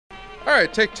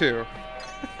Alright, take two.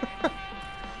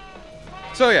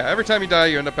 So yeah, every time you die,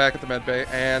 you end up back at the med bay,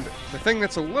 and the thing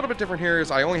that's a little bit different here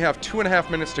is I only have 2.5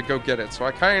 minutes to go get it, so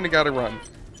I kind of got to run.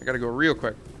 I got to go real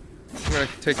quick. I'm going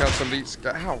to take out some of these...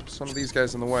 Ow! Some of these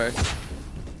guys in the way.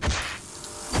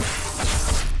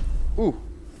 Ooh.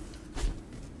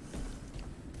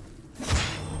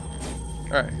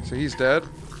 Alright, so he's dead.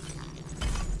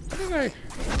 How did I...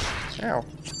 Ow.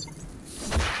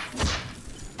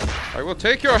 I will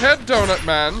take your head, Donut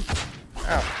Man!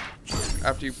 Ow.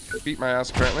 After you beat my ass,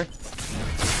 apparently.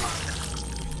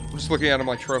 I'm just looking at them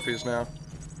like trophies now.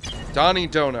 Donnie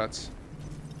Donuts.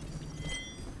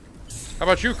 How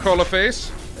about you, Cola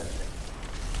Face?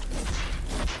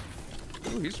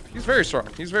 Ooh, he's very strong.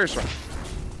 He's very strong.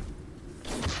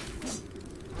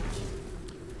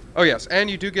 Oh yes, and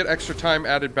you do get extra time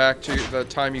added back to the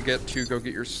time you get to go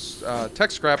get your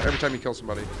tech scrap every time you kill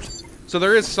somebody. So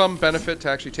there is some benefit to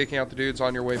actually taking out the dudes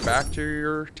on your way back to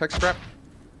your tech scrap.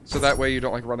 So that way you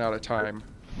don't, like, run out of time.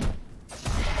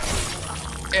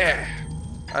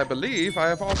 I believe I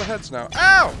have all the heads now.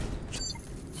 Ow!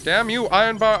 Damn you,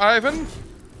 Iron Bar Ivan!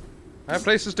 I have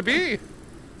places to be!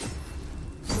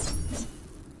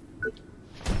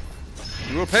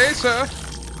 You will pay, sir!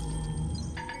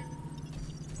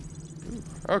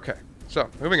 Okay, so,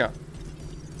 moving on.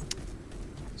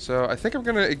 So, I think I'm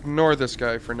gonna ignore this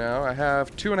guy for now. I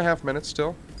have 2.5 minutes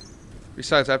still.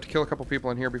 Besides, I have to kill a couple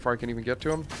people in here before I can even get to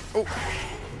him. Oh!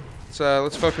 So,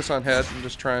 let's focus on head and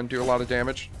just try and do a lot of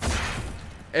damage.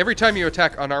 Every time you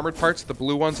attack unarmored parts, the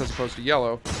blue ones as opposed to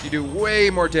yellow, you do way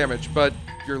more damage, but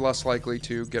you're less likely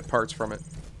to get parts from it.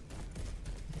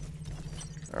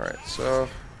 Alright, so...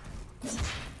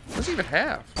 What does he even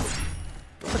have?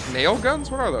 Like nail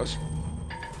guns? What are those?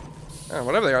 Oh,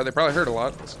 whatever they are, they probably hurt a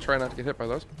lot. Let's try not to get hit by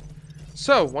those.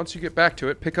 So, once you get back to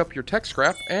it, pick up your tech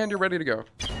scrap, and you're ready to go.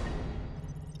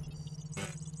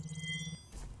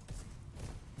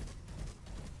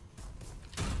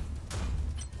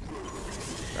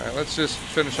 Alright, let's just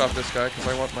finish off this guy, because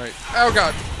I want my... Oh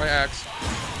god! My axe.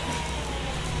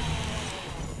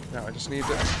 Now I just need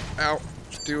to... Ow!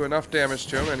 Do enough damage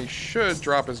to him, and he should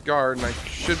drop his guard, and I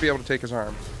should be able to take his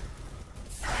arm.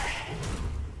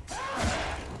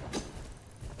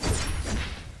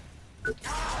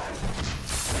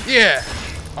 Yeah!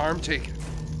 Arm taken.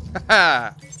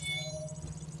 Haha!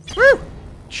 Woo!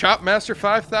 Chop Master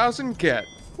 5000, get!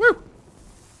 Woo!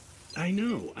 I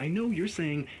know you're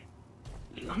saying...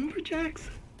 Lumberjacks?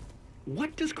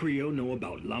 What does Creo know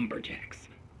about lumberjacks?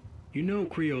 You know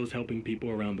Creo's helping people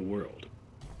around the world.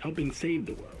 Helping save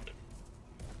the world.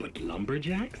 But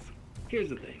lumberjacks? Here's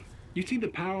the thing. You see the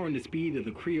power and the speed of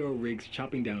the Creo rigs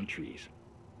chopping down trees.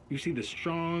 You see the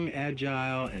strong,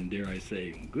 agile, and dare I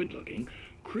say, good-looking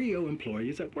Creo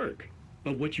employees at work.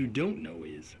 But what you don't know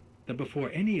is that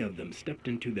before any of them stepped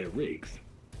into their rigs,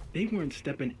 they weren't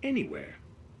stepping anywhere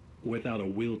without a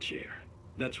wheelchair.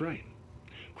 That's right.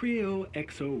 Creo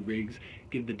Exo rigs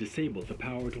give the disabled the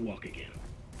power to walk again.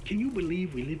 Can you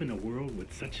believe we live in a world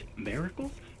with such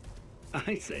miracles?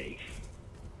 I say,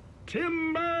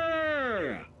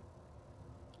 timber!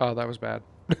 Oh, that was bad.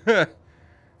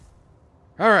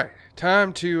 Alright,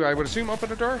 time to, I would assume,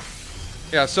 open a door?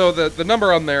 Yeah, so the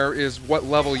number on there is what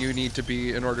level you need to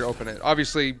be in order to open it.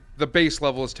 Obviously, the base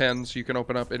level is 10, so you can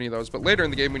open up any of those. But later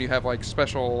in the game, when you have, like,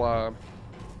 special,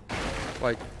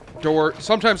 like, door...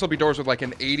 Sometimes there'll be doors with, like,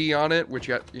 an 80 on it, which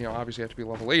you know, obviously have to be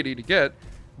level 80 to get.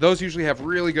 Those usually have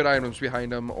really good items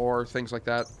behind them, or things like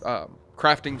that.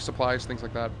 Crafting supplies, things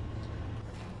like that.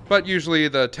 But usually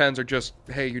the 10s are just,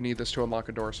 hey, you need this to unlock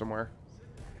a door somewhere.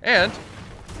 And,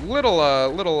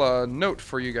 little note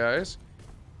for you guys.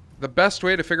 The best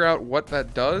way to figure out what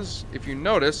that does, if you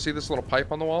notice, see this little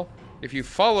pipe on the wall? If you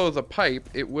follow the pipe,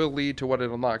 it will lead to what it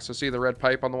unlocks. So see the red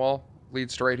pipe on the wall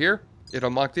leads to right here? It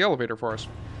unlocked the elevator for us.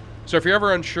 So if you're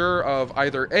ever unsure of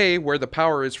either A, where the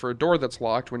power is for a door that's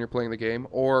locked when you're playing the game,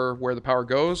 or where the power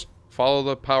goes, follow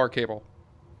the power cable.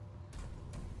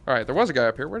 Alright, there was a guy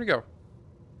up here. Where'd he go?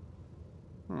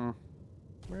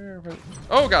 Where?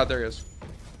 Oh god, there he is.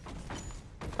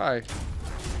 Hi.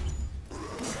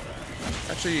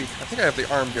 Actually, I think I have the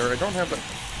arm here. I don't have the...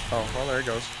 Oh, well, there he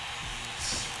goes.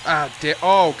 Ah,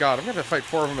 oh god, I'm gonna have to fight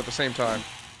 4 of them at the same time.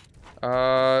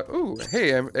 Ooh,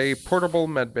 hey, a portable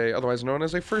med bay, otherwise known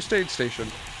as a first aid station.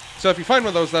 So if you find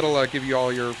one of those, that'll give you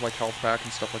all your, like, health back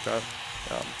and stuff like that.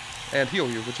 And heal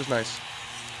you, which is nice.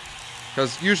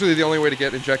 Because usually the only way to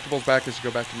get injectables back is to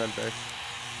go back to med bay.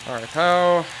 Alright,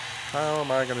 how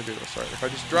am I gonna do this? Alright, if I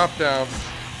just drop down...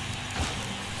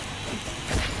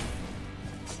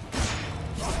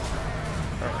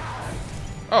 Alright.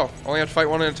 Oh, only have to fight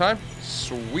one at a time?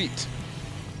 Sweet.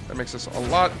 That makes this a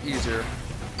lot easier.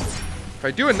 If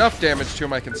I do enough damage to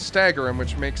him, I can stagger him,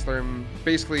 which makes them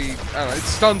basically, I don't know, it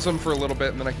stuns them for a little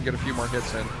bit, and then I can get a few more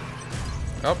hits in.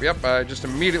 Oh, yep, I just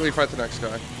immediately fight the next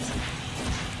guy.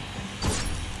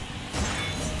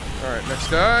 Alright,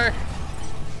 next guy.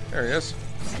 There he is.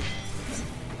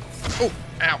 Oh,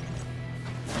 ow.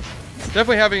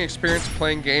 Definitely having experience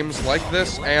playing games like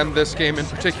this, and this game in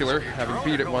particular, having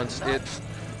beat it once, it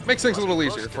makes things a little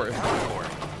easier for you.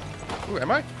 Ooh,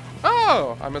 am I?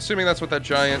 Oh! I'm assuming that's what that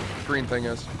giant green thing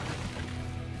is.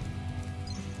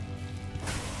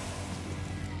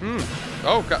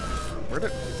 Oh, God. Where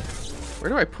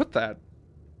do I put that?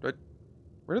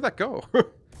 Where did that go?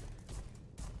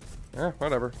 Yeah,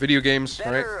 whatever. Video games,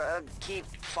 right? Better keep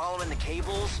following the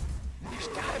cables. There's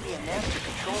gotta be a master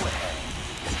control ahead.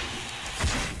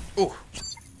 Ooh.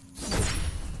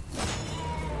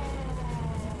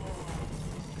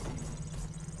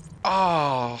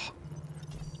 Oh.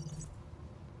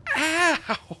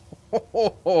 Ow.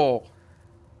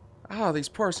 Oh, these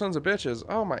poor sons of bitches.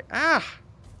 Oh my. Ah.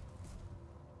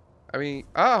 I mean,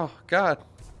 oh, God.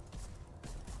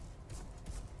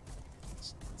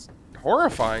 It's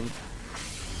horrifying.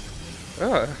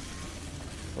 Ugh.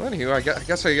 Well, anywho, I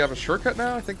guess I have a shortcut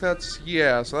now? I think that's...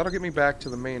 Yeah, so that'll get me back to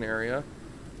the main area.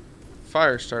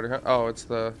 Fire starter, huh? Oh, it's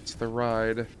the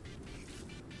ride.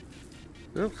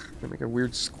 Ugh, they make a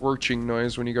weird squirching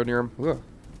noise when you go near them. Ugh.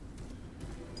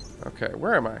 Okay,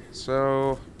 where am I?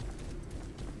 So...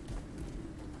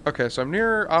 Okay, so I'm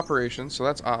near operations, so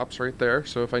that's ops right there.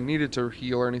 So if I needed to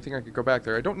heal or anything, I could go back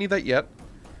there. I don't need that yet.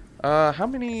 How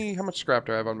much scrap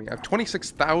do I have on me? I have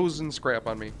 26,000 scrap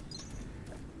on me.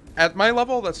 At my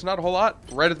level, that's not a whole lot.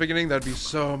 Right at the beginning, that'd be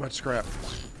so much scrap.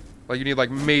 Like, you need, like,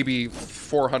 maybe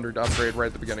 400 to upgrade right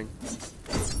at the beginning.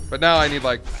 But now I need,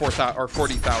 like, 4,000 or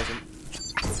 40,000.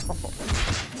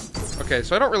 Okay,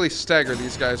 so I don't really stagger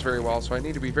these guys very well, so I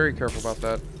need to be very careful about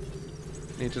that.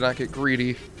 Need to not get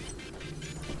greedy.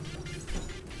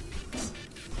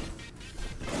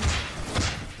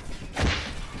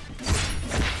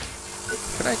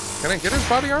 Can I get his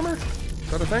body armor?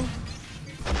 Is that a thing?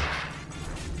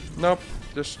 Nope.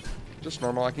 Just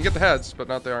normal. I can get the heads, but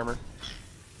not the armor.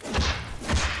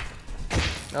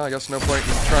 Well, I guess no point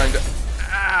in trying to...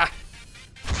 Ah!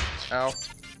 Ow.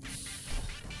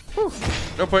 Whew.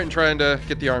 No point in trying to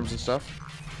get the arms and stuff.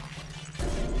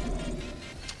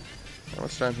 Now,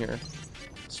 what's down here?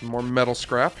 Some more metal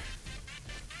scrap.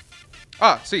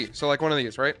 Ah, see. So like one of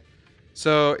these, right?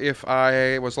 So if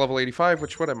I was level 85,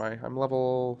 which what am I? I'm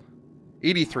level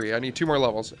 83. I need 2 more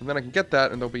levels. And then I can get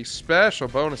that, and there'll be special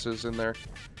bonuses in there.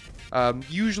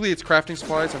 Usually it's crafting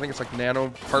supplies. I think it's like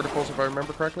nanoparticles, if I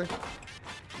remember correctly.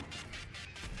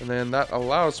 And then that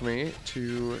allows me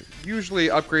to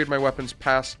usually upgrade my weapons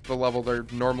past the level they're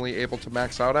normally able to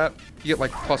max out at. You get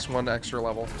like +1 extra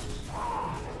level.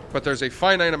 But there's a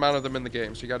finite amount of them in the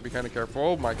game, so you gotta be kind of careful.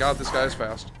 Oh my god, this guy is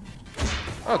fast.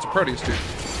 Oh, it's a Proteus dude.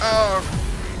 Oh.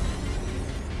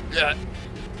 Yeah.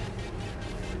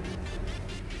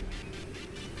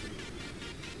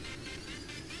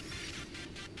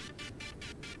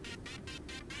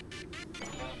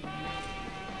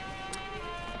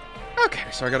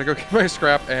 Okay, so I gotta go get my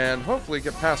scrap and hopefully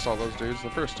get past all those dudes the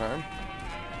first time.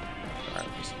 Alright,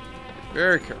 just be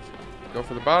very careful. Go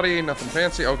for the body, nothing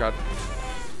fancy. Oh god.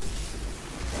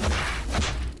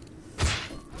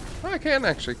 I can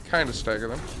actually kind of stagger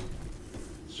them.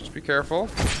 Let's just be careful.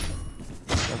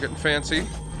 Not getting fancy.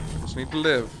 I just need to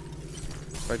live.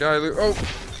 If I die,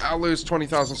 I'll lose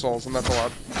 20,000 souls, and that's a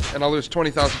lot. And I'll lose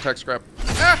 20,000 tech scrap.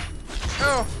 Ah!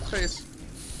 Oh, face.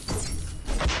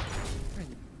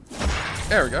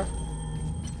 There we go.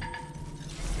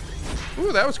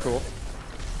 Ooh, that was cool.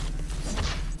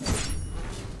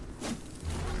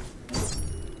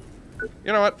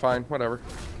 You know what? Fine. Whatever.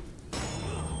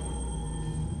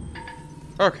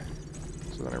 Okay.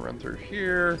 So then I run through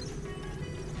here.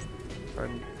 If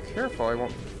I'm careful, I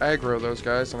won't aggro those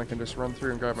guys, and I can just run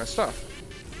through and grab my stuff.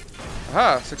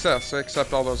 Aha! Success. I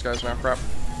accept all those guys now. Crap.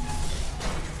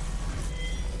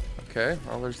 Okay.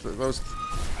 Well, there's those...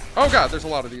 Oh god, there's a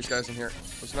lot of these guys in here.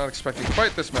 Was not expecting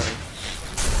quite this many.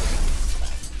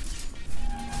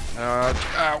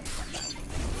 Ow.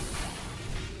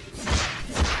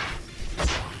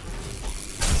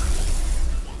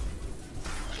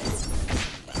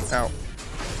 Ow.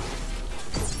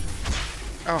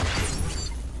 Oh.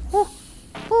 Whew.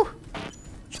 Whew.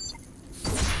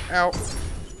 Ow.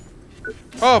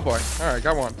 Oh boy. Alright,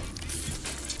 got one.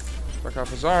 Took off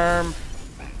his arm.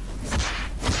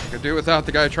 I could do it without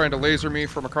the guy trying to laser me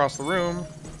from across the room.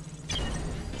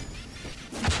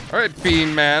 Alright,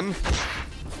 Bean Man.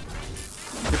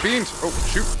 Get beans. Oh,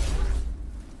 shoot.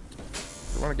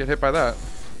 don't want to get hit by that.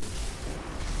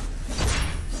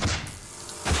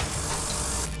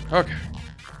 Okay.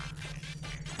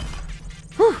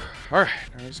 Whew. Alright,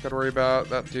 now I just gotta worry about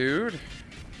that dude.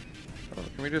 Oh,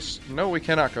 can we just... No, we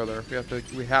cannot go there.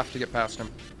 We have to get past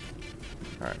him.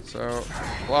 Alright, so...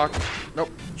 Block. Nope.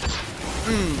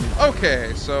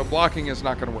 Okay, so blocking is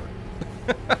not gonna work.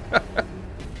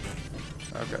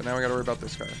 Okay, now we gotta worry about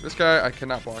this guy. This guy, I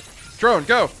cannot block. Drone,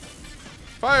 go!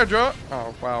 Fire, drone!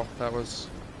 Oh, wow, that was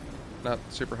not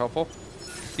super helpful.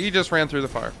 He just ran through the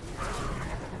fire.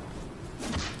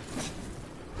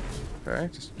 Okay,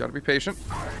 just gotta be patient.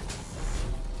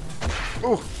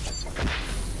 Ooh!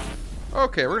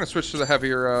 Okay, we're gonna switch to the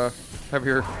heavier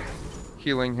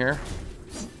healing here.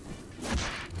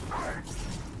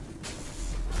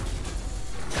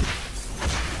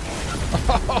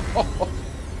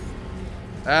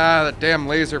 Ah, that damn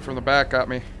laser from the back got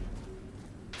me.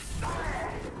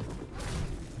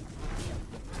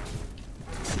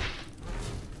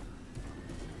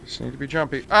 Just need to be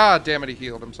jumpy. Ah, damn it, he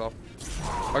healed himself.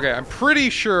 Okay, I'm pretty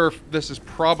sure this is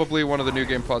probably one of the New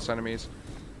Game Plus enemies.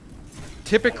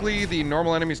 Typically, the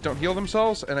normal enemies don't heal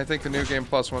themselves, and I think the New Game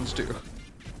Plus ones do.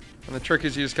 And the trick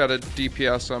is you just gotta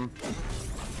DPS them.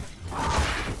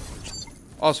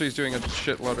 Also, he's doing a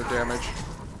shitload of damage.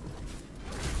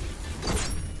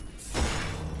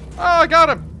 Oh, I got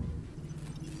him!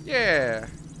 Yeah.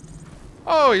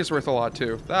 Oh, he's worth a lot,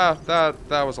 too. That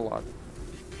was a lot.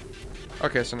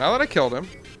 Okay, so now that I killed him,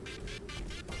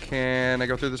 can I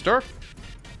go through this door?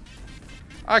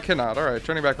 I cannot. Alright,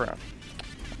 turning back around.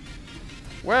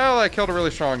 Well, I killed a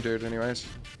really strong dude anyways.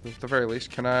 At the very least.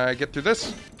 Can I get through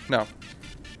this? No.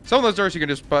 Some of those doors you can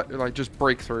just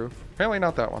break through. Apparently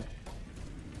not that one.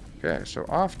 Okay, so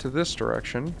off to this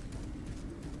direction.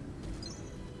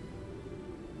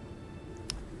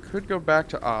 Could go back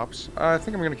to Ops. I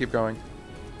think I'm gonna keep going.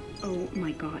 Oh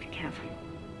my god, Kev.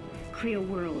 Creo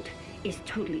World is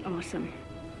totally awesome.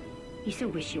 You so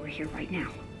wish you were here right now.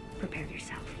 Prepare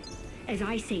yourself. As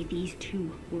I say these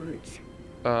 2 words.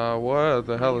 What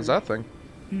the hell is that thing?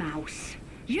 Mouse.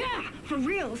 Yeah, for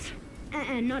reals.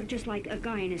 And not just like a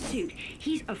guy in a suit.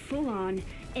 He's a full-on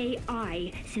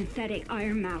AI synthetic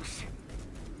iron mouse.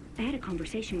 I had a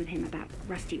conversation with him about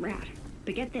Rusty Rat.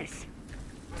 But get this.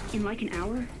 In like an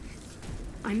hour,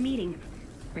 I'm meeting.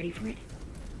 Ready for it?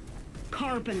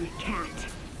 Carbon Cat.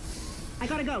 I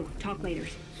gotta go. Talk later.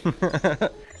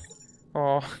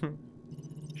 Oh,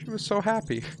 she was so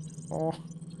happy. Oh,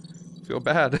 feel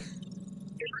bad.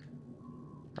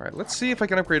 Alright, let's see if I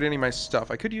can upgrade any of my stuff.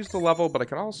 I could use the level, but I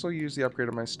can also use the upgrade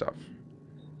of my stuff.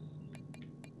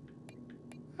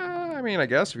 I mean, I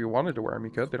guess if you wanted to wear them,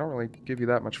 you could. They don't really give you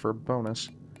that much for a bonus.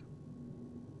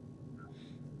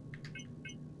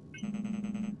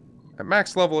 At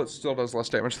max level, it still does less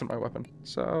damage than my weapon.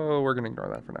 So, we're going to ignore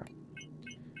that for now.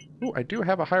 Ooh, I do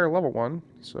have a higher level one,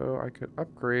 so I could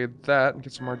upgrade that and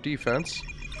get some more defense.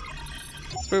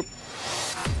 Boop.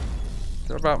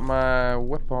 What about my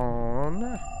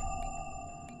weapon?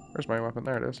 Where's my weapon?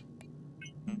 There it is.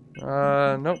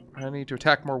 Nope. I need to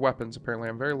attack more weapons, apparently.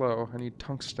 I'm very low. I need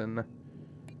tungsten.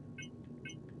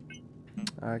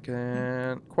 I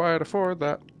can't quite afford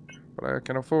that, but I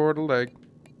can afford a leg.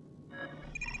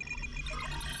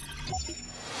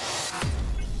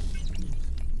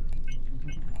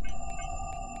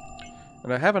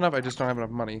 And I have enough, I just don't have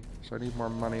enough money. So I need more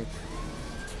money.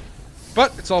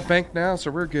 But it's all banked now,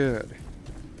 so we're good.